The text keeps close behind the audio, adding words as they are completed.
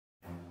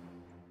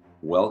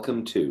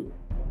Welcome to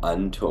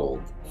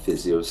Untold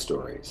Physio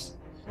Stories,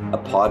 a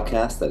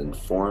podcast that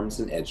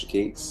informs and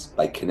educates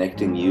by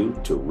connecting you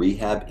to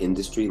rehab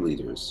industry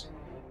leaders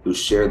who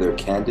share their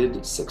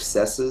candid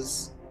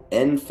successes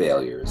and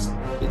failures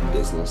in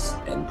business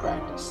and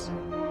practice.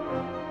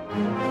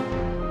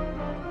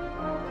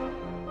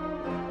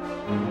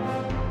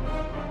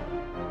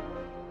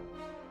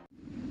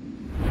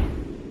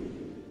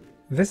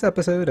 This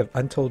episode of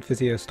Untold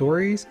Physio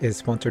Stories is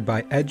sponsored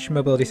by Edge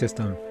Mobility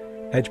System.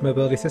 Edge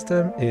Mobility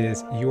System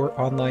is your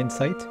online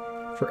site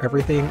for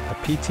everything a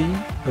PT,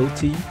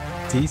 OT,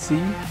 DC,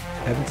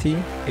 MT,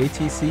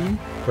 ATC,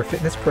 or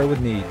fitness pro would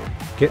need.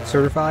 Get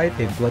certified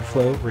in blood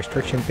flow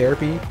restriction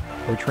therapy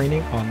or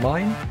training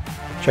online.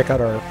 Check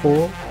out our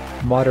full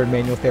modern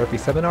manual therapy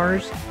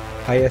seminars,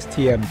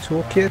 ISTM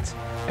toolkit,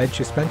 Edge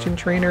suspension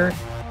trainer,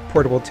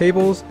 portable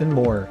tables, and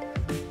more.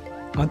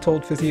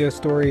 Untold Physio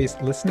Stories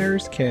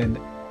listeners can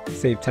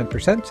save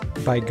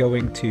 10% by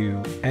going to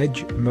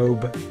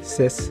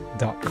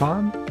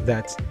edgemobsys.com.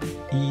 That's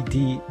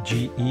EDGEMOB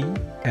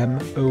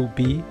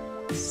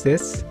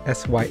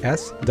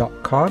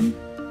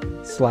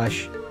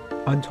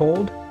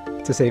sys.com/untold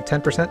to save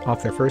 10%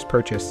 off their first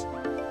purchase.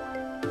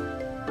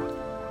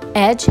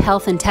 Edge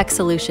Health and Tech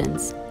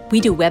Solutions. We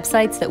do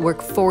websites that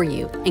work for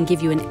you and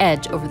give you an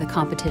edge over the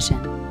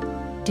competition.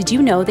 Did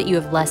you know that you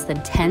have less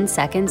than 10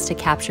 seconds to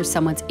capture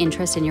someone's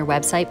interest in your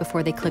website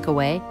before they click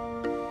away?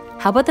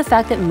 How about the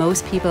fact that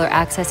most people are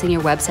accessing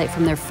your website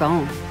from their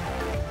phone?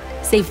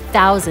 Save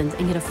thousands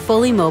and get a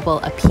fully mobile,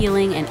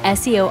 appealing, and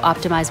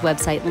SEO-optimized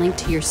website linked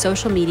to your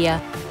social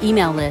media,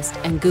 email list,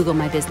 and Google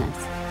My Business.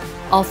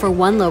 All for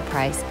one low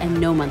price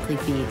and no monthly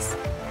fees.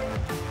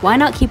 Why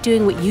not keep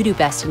doing what you do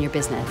best in your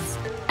business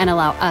and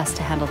allow us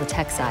to handle the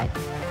tech side?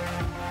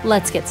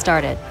 Let's get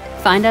started.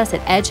 Find us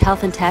at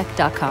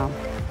edgehealthandtech.com.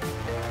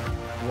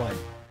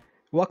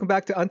 Welcome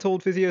back to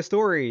Untold Physio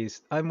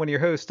Stories. I'm one of your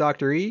hosts,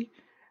 Dr. E.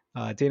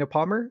 Dana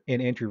Palmer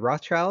and Andrew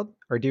Rothschild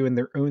are doing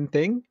their own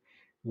thing.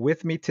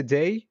 With me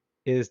today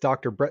is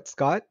Dr. Brett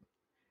Scott.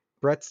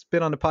 Brett's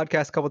been on the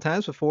podcast a couple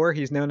times before.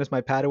 He's known as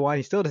my padawan.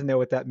 He still doesn't know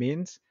what that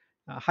means.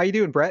 How you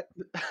doing, Brett?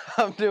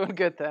 I'm doing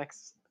good,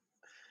 thanks.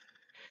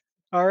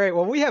 All right.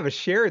 Well, we have a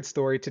shared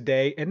story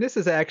today, and this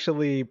is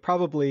actually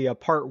probably a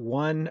part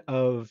one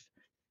of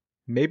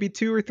maybe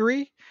two or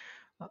three.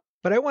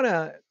 But I want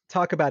to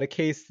talk about a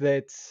case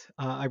that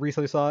I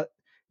recently saw.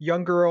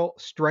 Young girl,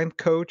 strength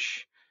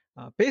coach,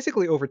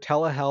 basically over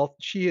telehealth.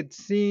 She had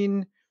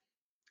seen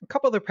a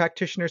couple other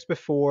practitioners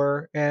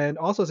before, and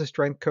also as a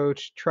strength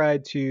coach,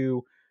 tried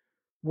to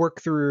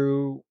work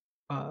through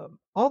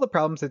all the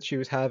problems that she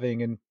was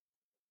having. And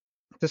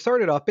to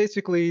start it off,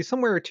 basically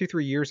somewhere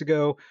 2-3 years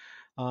ago,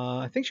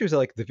 I think she was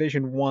like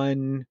Division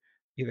One,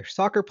 either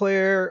soccer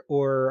player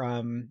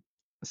or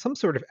some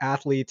sort of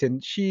athlete,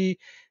 and she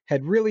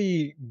had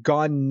really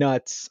gone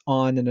nuts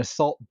on an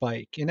assault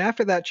bike. And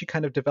after that, she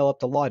kind of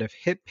developed a lot of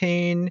hip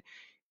pain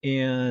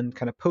and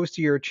kind of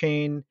posterior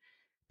chain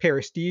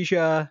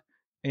paresthesia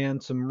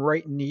and some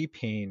right knee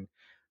pain.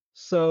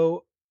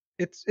 So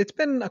it's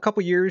been a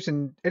couple years,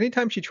 and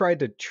anytime she tried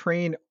to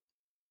train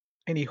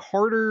any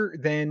harder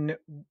than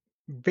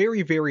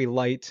very, very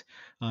light,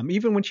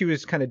 even when she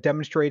was kind of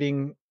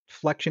demonstrating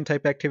flexion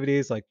type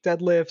activities like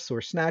deadlifts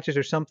or snatches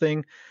or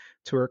something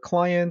to her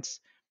clients,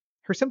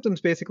 her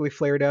symptoms basically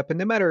flared up. And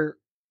no matter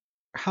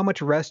how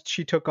much rest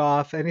she took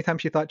off, anytime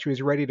she thought she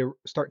was ready to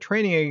start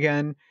training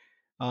again,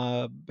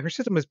 her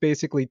system was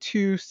basically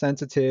too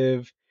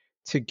sensitive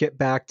to get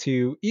back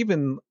to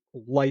even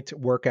light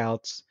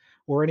workouts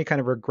or any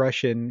kind of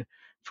regression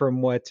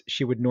from what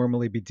she would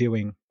normally be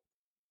doing.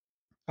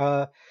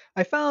 I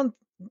found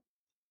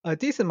a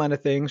decent amount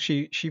of things.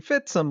 She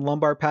fit some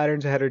lumbar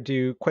patterns. I had her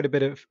do quite a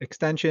bit of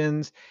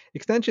extensions.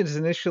 Extensions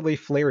initially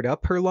flared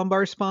up her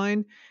lumbar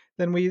spine.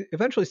 Then we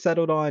eventually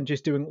settled on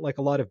just doing like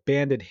a lot of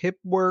banded hip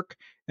work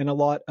and a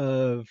lot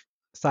of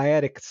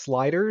sciatic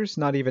sliders,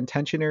 not even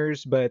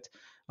tensioners, but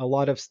a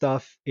lot of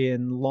stuff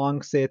in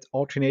long sits,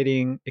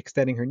 alternating,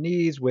 extending her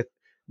knees with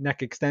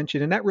neck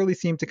extension. And that really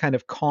seemed to kind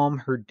of calm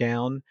her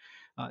down.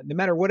 No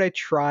matter what I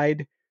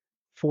tried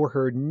for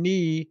her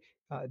knee,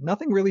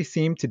 nothing really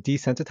seemed to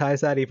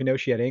desensitize that, even though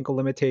she had ankle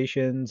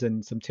limitations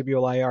and some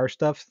tibial IR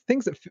stuff,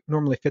 things that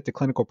normally fit the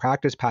clinical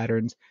practice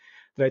patterns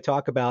that I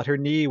talk about. Her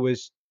knee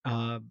was,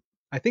 I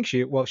think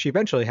she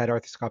eventually had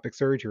arthroscopic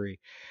surgery.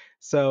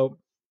 So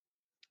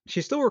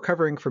she's still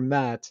recovering from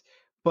that.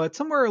 But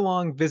somewhere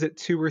along visit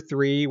 2 or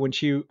 3, when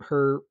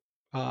her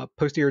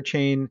posterior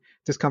chain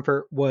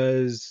discomfort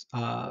was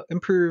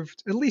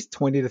improved at least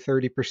 20 to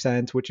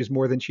 30%, which is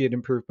more than she had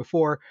improved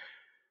before.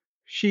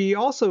 She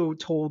also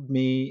told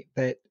me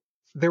that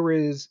there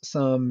was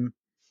some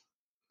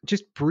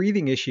just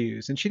breathing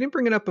issues, and she didn't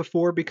bring it up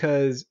before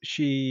because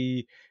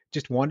she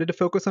just wanted to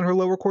focus on her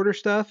lower quarter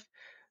stuff.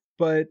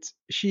 But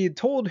she had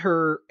told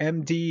her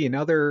MD and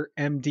other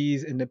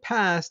MDs in the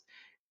past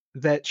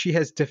that she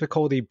has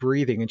difficulty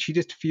breathing, and she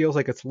just feels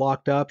like it's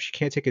locked up. She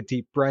can't take a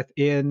deep breath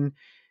in.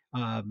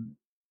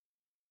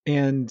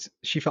 And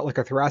she felt like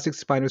her thoracic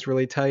spine was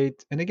really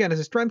tight. And again, as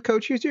a strength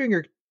coach, she was doing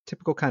her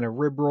typical kind of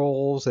rib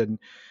rolls and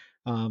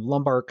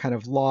lumbar kind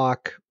of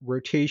lock,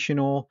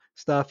 rotational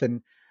stuff.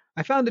 And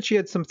I found that she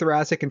had some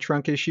thoracic and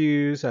trunk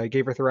issues. I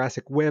gave her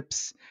thoracic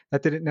whips.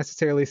 That didn't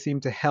necessarily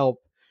seem to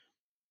help.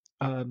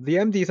 The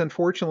MDs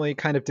unfortunately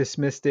kind of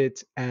dismissed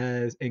it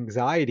as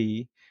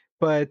anxiety,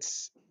 but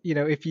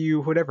if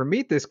you would ever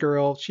meet this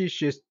girl, she's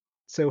just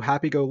so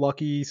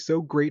happy-go-lucky,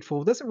 so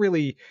grateful. Doesn't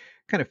really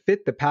kind of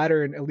fit the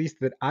pattern, at least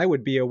that I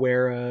would be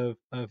aware of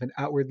an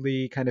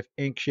outwardly kind of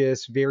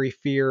anxious, very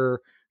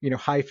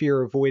high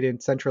fear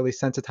avoidant, centrally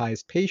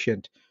sensitized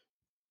patient.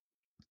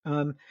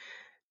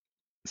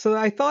 So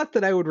I thought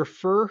that I would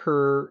refer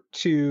her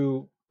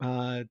to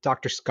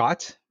Dr.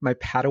 Scott, my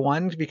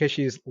padawan, because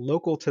she's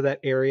local to that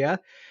area,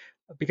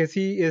 because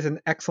he is an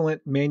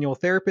excellent manual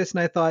therapist.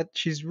 And I thought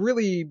she's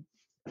really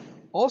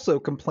also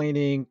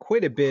complaining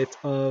quite a bit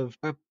of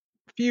a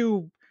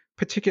few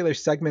particular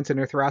segments in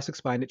her thoracic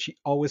spine that she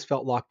always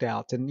felt locked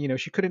out. And,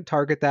 she couldn't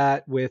target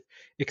that with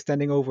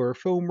extending over a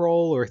foam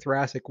roll or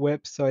thoracic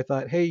whips. So I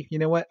thought, hey, you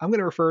know what? I'm going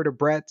to refer to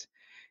Brett,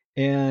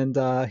 and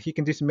he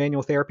can do some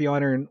manual therapy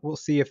on her, and we'll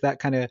see if that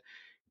kind of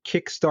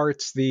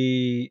kickstarts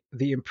the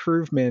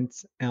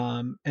improvement.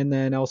 And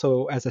then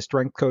also, as a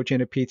strength coach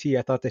and a PT,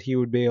 I thought that he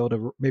would be able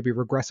to maybe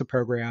regress a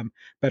program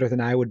better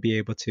than I would be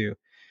able to.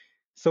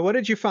 So what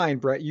did you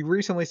find, Brett? You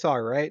recently saw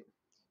her, right?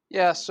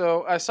 Yeah,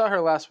 so I saw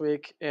her last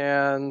week,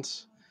 and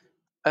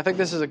I think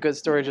this is a good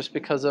story just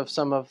because of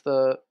some of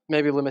the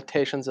maybe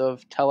limitations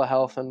of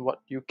telehealth and what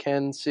you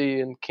can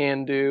see and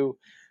can do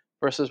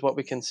versus what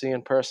we can see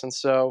in person.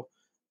 So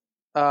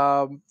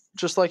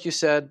just like you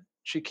said,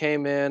 she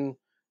came in,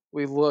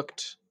 we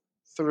looked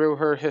through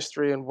her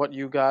history and what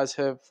you guys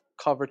have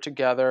covered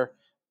together,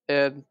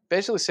 and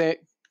basically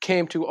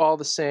came to all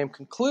the same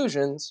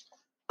conclusions.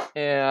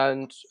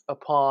 And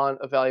upon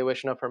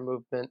evaluation of her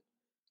movement,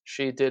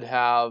 she did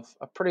have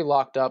a pretty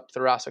locked up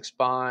thoracic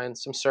spine,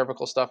 some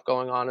cervical stuff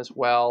going on as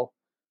well.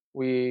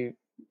 The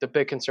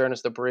big concern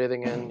is the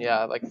breathing, and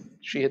yeah, like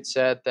she had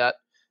said that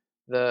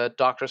the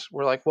doctors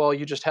were like, well,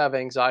 you just have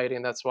anxiety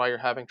and that's why you're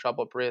having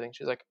trouble breathing.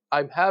 She's like,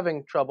 I'm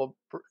having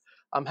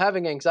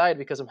anxiety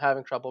because I'm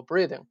having trouble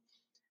breathing.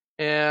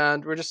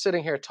 And we're just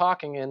sitting here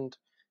talking, and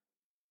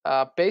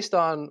based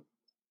on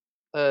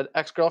an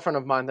ex-girlfriend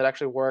of mine that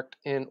actually worked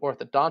in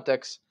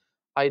orthodontics,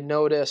 I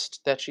noticed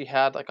that she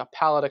had like a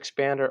palate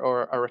expander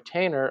or a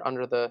retainer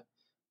under the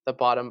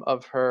bottom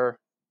of her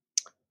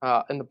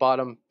in the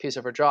bottom piece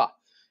of her jaw.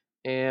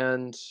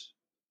 And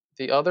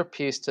the other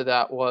piece to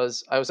that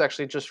was I was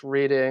actually just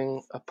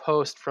reading a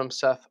post from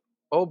Seth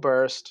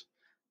Oberst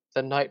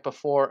the night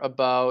before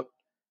about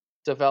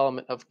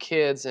development of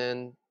kids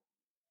and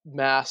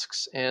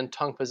masks and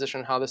tongue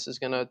position, how this is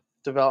going to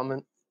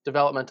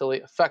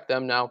developmentally affect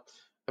them. Now,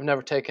 I've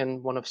never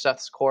taken one of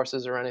Seth's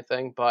courses or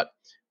anything, but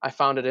I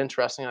found it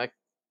interesting. I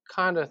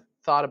kind of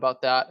thought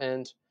about that,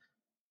 and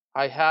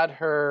I had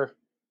her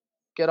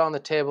get on the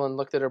table and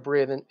looked at her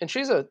breathe. And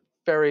she's a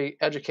very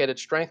educated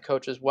strength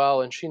coach as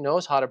well, and she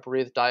knows how to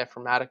breathe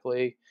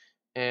diaphragmatically,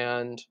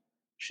 and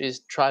she's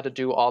tried to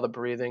do all the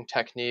breathing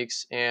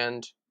techniques,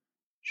 and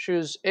she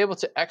was able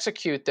to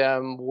execute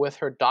them with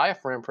her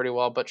diaphragm pretty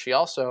well, but she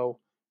also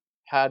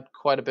had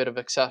quite a bit of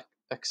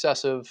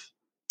excessive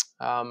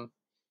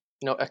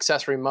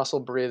accessory muscle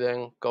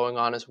breathing going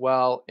on as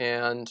well.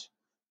 And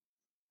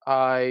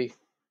I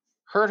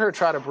heard her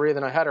try to breathe,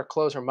 and I had her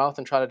close her mouth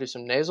and try to do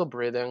some nasal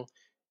breathing,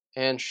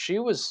 and she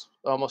was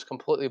almost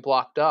completely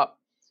blocked up.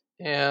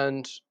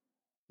 And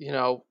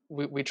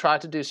we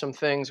tried to do some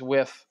things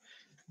with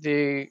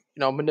the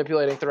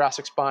manipulating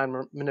thoracic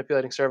spine,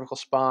 manipulating cervical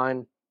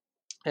spine,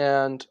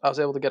 and I was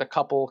able to get a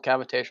couple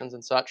cavitations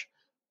and such,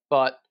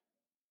 but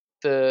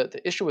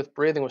the issue with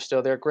breathing was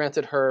still there.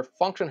 Granted, her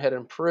function had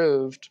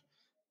improved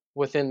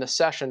within the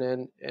session,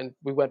 and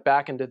we went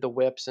back and did the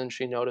whips, and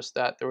she noticed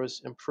that there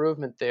was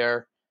improvement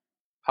there.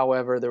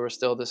 However, there was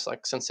still this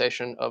like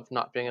sensation of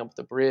not being able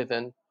to breathe.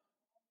 And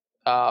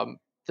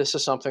this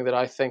is something that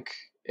I think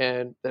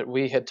and that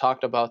we had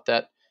talked about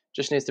that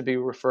just needs to be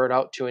referred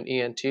out to an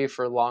ENT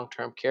for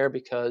long-term care,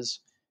 because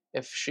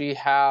if she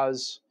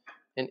has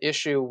an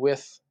issue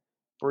with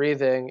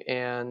breathing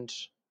and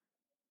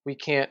we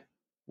can't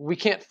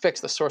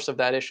fix the source of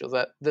that issue,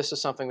 that this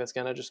is something that's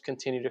going to just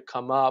continue to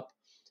come up.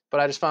 But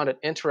I just found it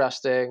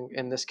interesting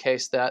in this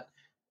case that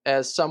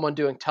as someone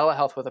doing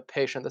telehealth with a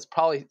patient, that's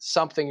probably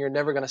something you're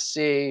never going to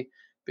see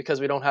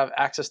because we don't have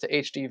access to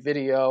HD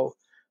video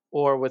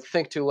or would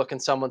think to look in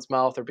someone's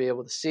mouth or be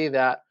able to see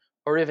that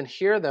or even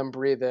hear them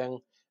breathing.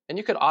 And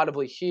you could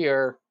audibly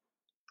hear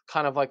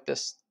kind of like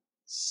this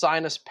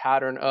sinus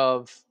pattern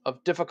of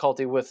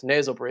difficulty with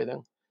nasal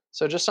breathing.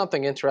 So just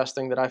something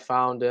interesting that I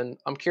found, and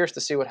I'm curious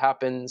to see what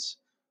happens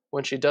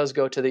when she does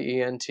go to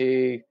the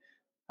ENT,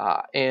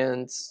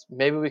 and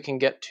maybe we can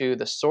get to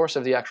the source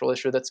of the actual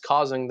issue that's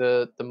causing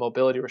the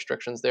mobility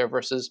restrictions there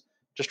versus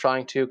just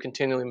trying to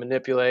continually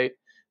manipulate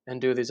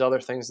and do these other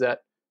things that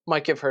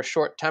might give her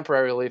short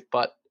temporary relief,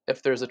 but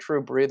if there's a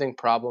true breathing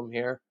problem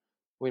here,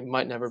 we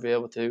might never be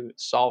able to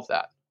solve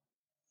that.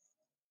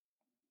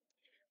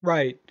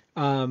 Right.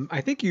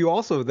 I think you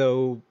also,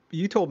 though,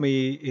 you told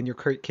me in your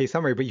case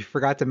summary, but you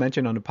forgot to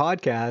mention on the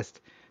podcast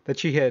that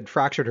she had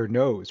fractured her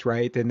nose,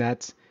 right?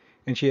 And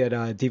she had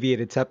a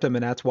deviated septum,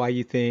 and that's why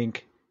you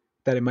think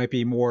that it might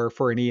be more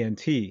for an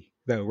ENT,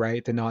 though,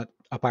 right? And not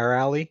up our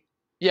alley.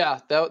 Yeah,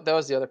 that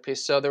was the other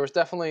piece. So there was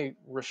definitely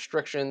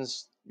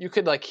restrictions. You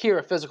could like hear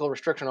a physical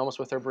restriction almost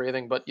with her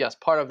breathing, but yes,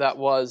 part of that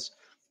was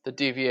the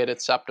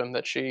deviated septum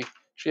that she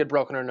had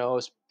broken her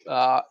nose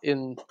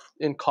in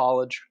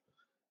college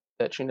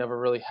that she never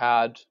really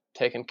had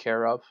taken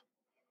care of.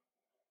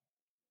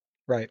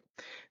 Right.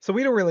 So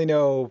we don't really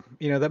know,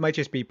 that might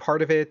just be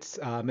part of it.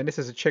 And this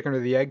is a chicken or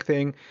the egg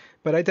thing.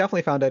 But I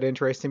definitely found that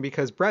interesting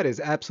because Brett is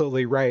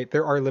absolutely right.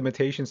 There are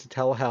limitations to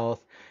telehealth.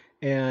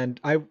 And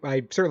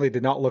I certainly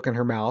did not look in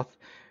her mouth.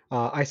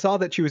 I saw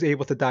that she was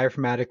able to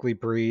diaphragmatically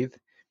breathe.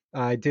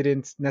 I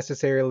didn't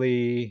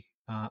necessarily,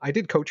 I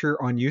did coach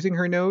her on using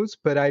her nose,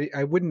 but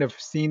I wouldn't have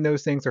seen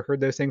those things or heard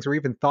those things or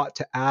even thought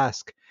to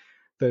ask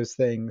those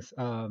things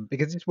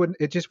because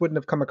it just wouldn't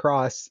have come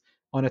across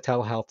on a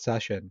telehealth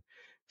session.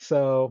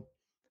 So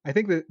I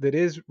think that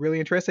is really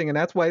interesting, and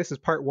that's why this is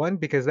part one,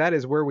 because that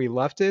is where we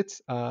left it.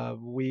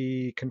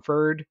 We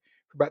conferred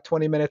for about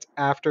 20 minutes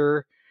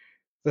after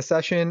the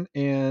session,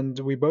 and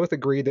we both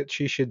agreed that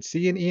she should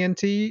see an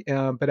ENT,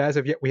 but as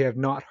of yet, we have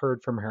not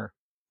heard from her.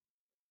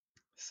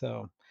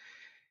 So,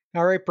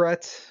 all right,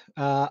 Brett,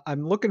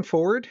 I'm looking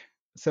forward.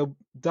 So,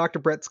 Dr.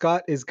 Brett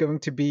Scott is going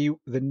to be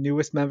the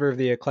newest member of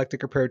the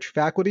Eclectic Approach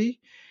faculty,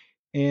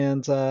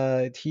 and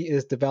he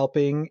is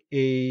developing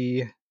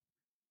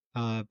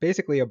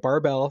basically a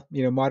barbell,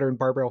 modern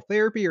barbell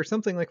therapy or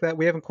something like that.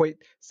 We haven't quite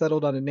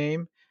settled on a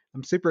name.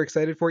 I'm super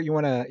excited for it. You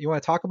want to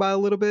talk about it a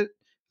little bit,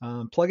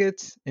 plug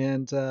it,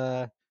 and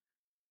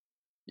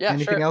Yeah,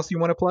 anything sure. else you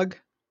want to plug?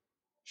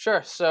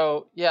 Sure.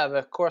 So, yeah,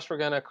 the course we're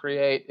going to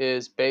create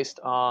is based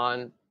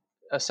on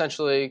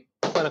essentially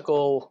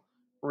clinical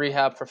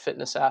rehab for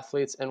fitness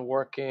athletes and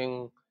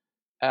working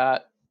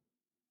at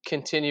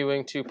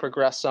continuing to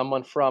progress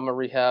someone from a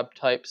rehab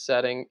type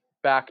setting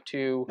back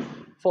to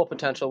full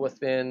potential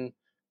within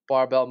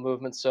barbell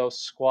movements. So,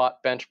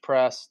 squat, bench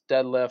press,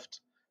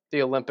 deadlift,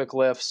 the Olympic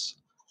lifts,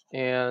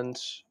 and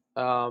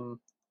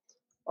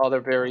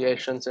other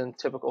variations in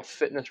typical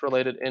fitness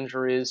related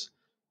injuries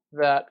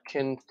that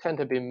can tend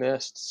to be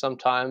missed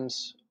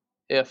sometimes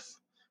if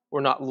we're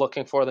not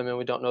looking for them and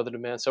we don't know the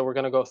demand. So we're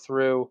going to go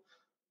through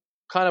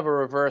kind of a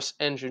reverse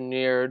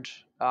engineered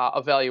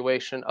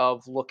evaluation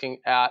of looking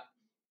at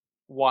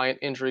why an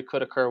injury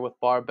could occur with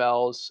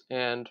barbells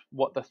and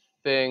what the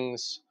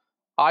things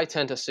I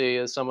tend to see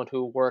as someone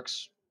who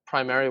works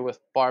primarily with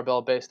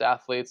barbell based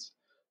athletes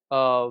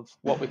of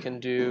what we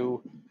can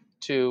do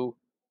to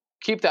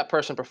keep that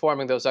person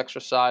performing those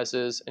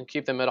exercises and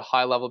keep them at a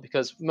high level,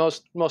 because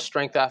most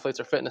strength athletes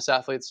or fitness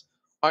athletes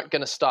aren't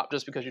going to stop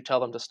just because you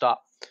tell them to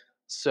stop.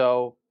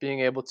 So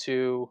being able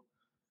to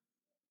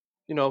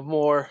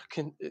more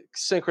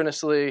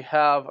synchronously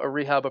have a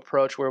rehab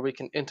approach where we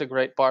can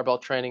integrate barbell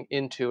training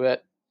into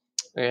it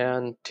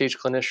and teach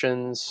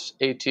clinicians,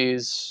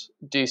 ATs,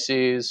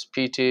 DCs,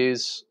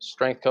 PTs,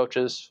 strength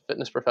coaches,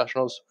 fitness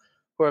professionals,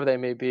 whoever they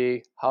may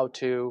be, how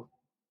to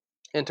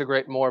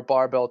integrate more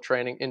barbell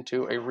training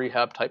into a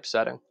rehab type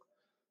setting.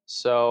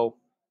 So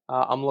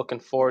I'm looking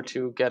forward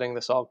to getting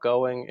this all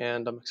going,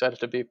 and I'm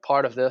excited to be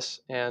part of this.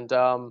 And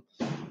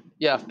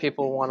if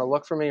people want to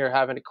look for me or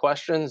have any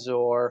questions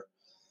or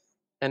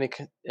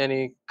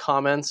any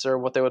comments or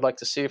what they would like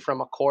to see from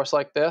a course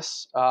like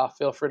this,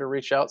 feel free to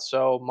reach out.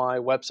 So my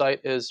website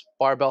is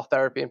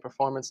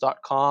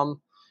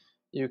barbelltherapyandperformance.com.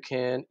 You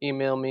can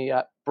email me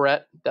at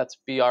Brett, that's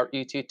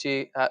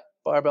BRETT, at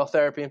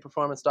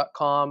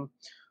barbelltherapyandperformance.com,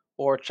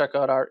 or check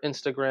out our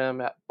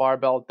Instagram at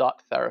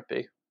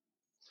barbell.therapy.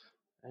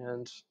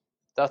 And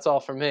that's all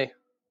for me.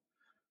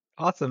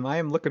 Awesome. I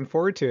am looking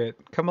forward to it.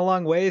 Come a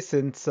long way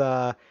since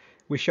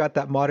we shot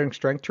that modern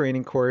strength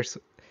training course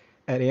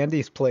at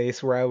Andy's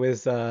place, where I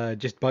was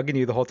just bugging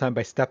you the whole time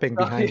by stepping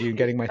behind you and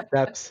getting my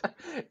steps.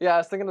 Yeah, I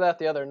was thinking of that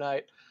the other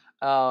night.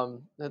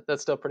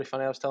 That's still pretty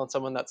funny. I was telling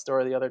someone that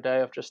story the other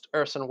day of just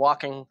Erson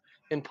walking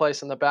in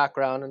place in the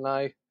background, and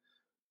I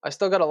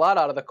still got a lot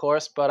out of the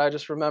course, but I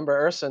just remember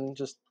Erson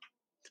just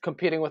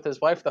competing with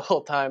his wife the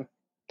whole time.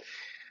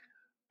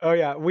 Oh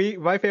yeah,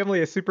 my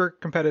family is super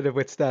competitive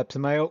with steps,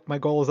 and my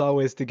goal is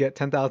always to get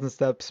 10,000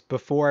 steps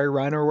before I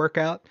run or work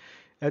out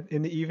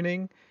in the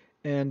evening.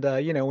 And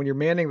when you're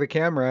manning the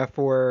camera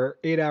for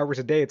 8 hours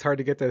a day, it's hard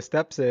to get those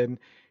steps in.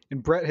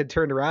 And Brett had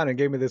turned around and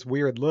gave me this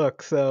weird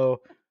look.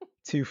 So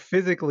to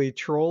physically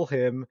troll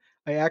him,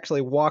 I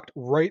actually walked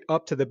right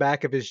up to the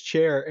back of his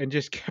chair and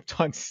just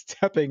kept on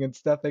stepping and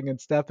stepping and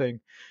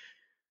stepping.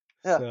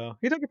 Yeah. So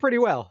he took it pretty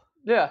well.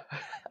 Yeah,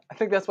 I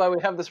think that's why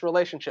we have this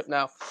relationship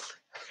now.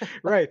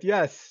 Right.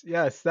 Yes.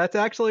 That's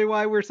actually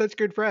why we're such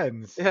good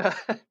friends. Yeah.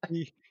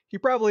 He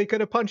probably could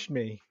have punched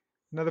me.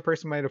 Another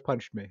person might have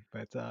punched me,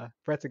 but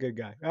Brett's a good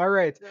guy. All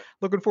right. Yeah.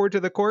 Looking forward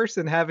to the course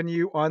and having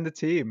you on the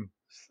team.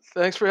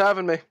 Thanks for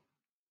having me.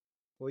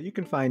 Well, you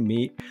can find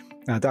me,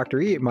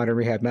 Dr. E, at Modern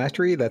Rehab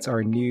Mastery. That's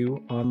our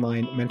new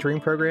online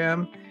mentoring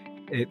program.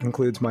 It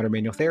includes modern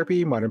manual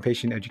therapy, modern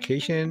patient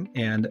education,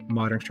 and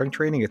modern strength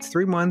training. It's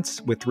 3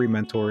 months with 3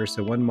 mentors,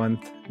 so 1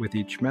 month with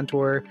each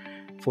mentor,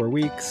 4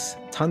 weeks,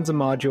 tons of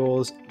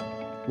modules,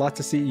 lots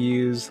of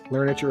CEUs,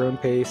 learn at your own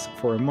pace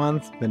for a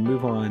month, then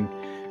move on.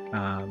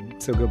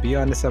 So go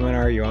beyond the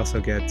seminar. You also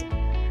get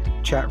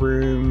chat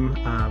room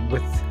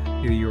with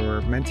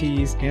your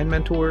mentees and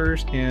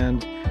mentors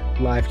and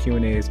live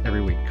Q&As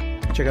every week.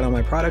 Check out all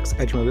my products,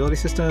 Edge Mobility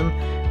System.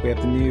 We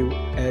have the new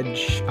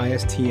Edge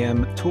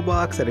ISTM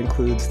toolbox that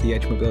includes the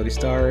Edge Mobility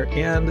Star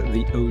and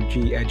the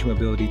OG Edge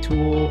Mobility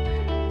tool,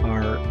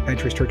 our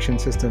Edge Restriction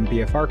System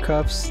BFR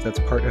cuffs. That's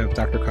part of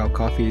Dr. Kyle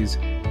Coffey's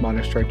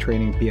Modern Strength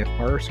Training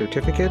BFR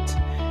certificate.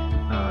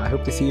 I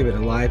hope to see you at a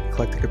live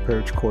Eclectic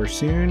Approach course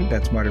soon.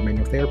 That's Modern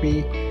Manual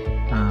Therapy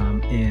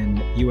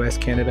in US,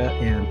 Canada,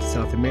 and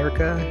South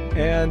America.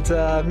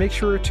 And make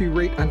sure to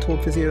rate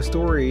Untold Physio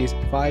Stories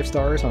 5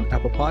 stars on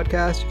Apple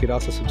Podcasts. You could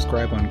also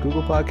subscribe on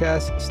Google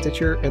Podcasts,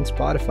 Stitcher, and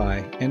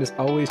Spotify. And as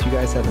always, you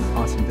guys have an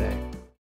awesome day.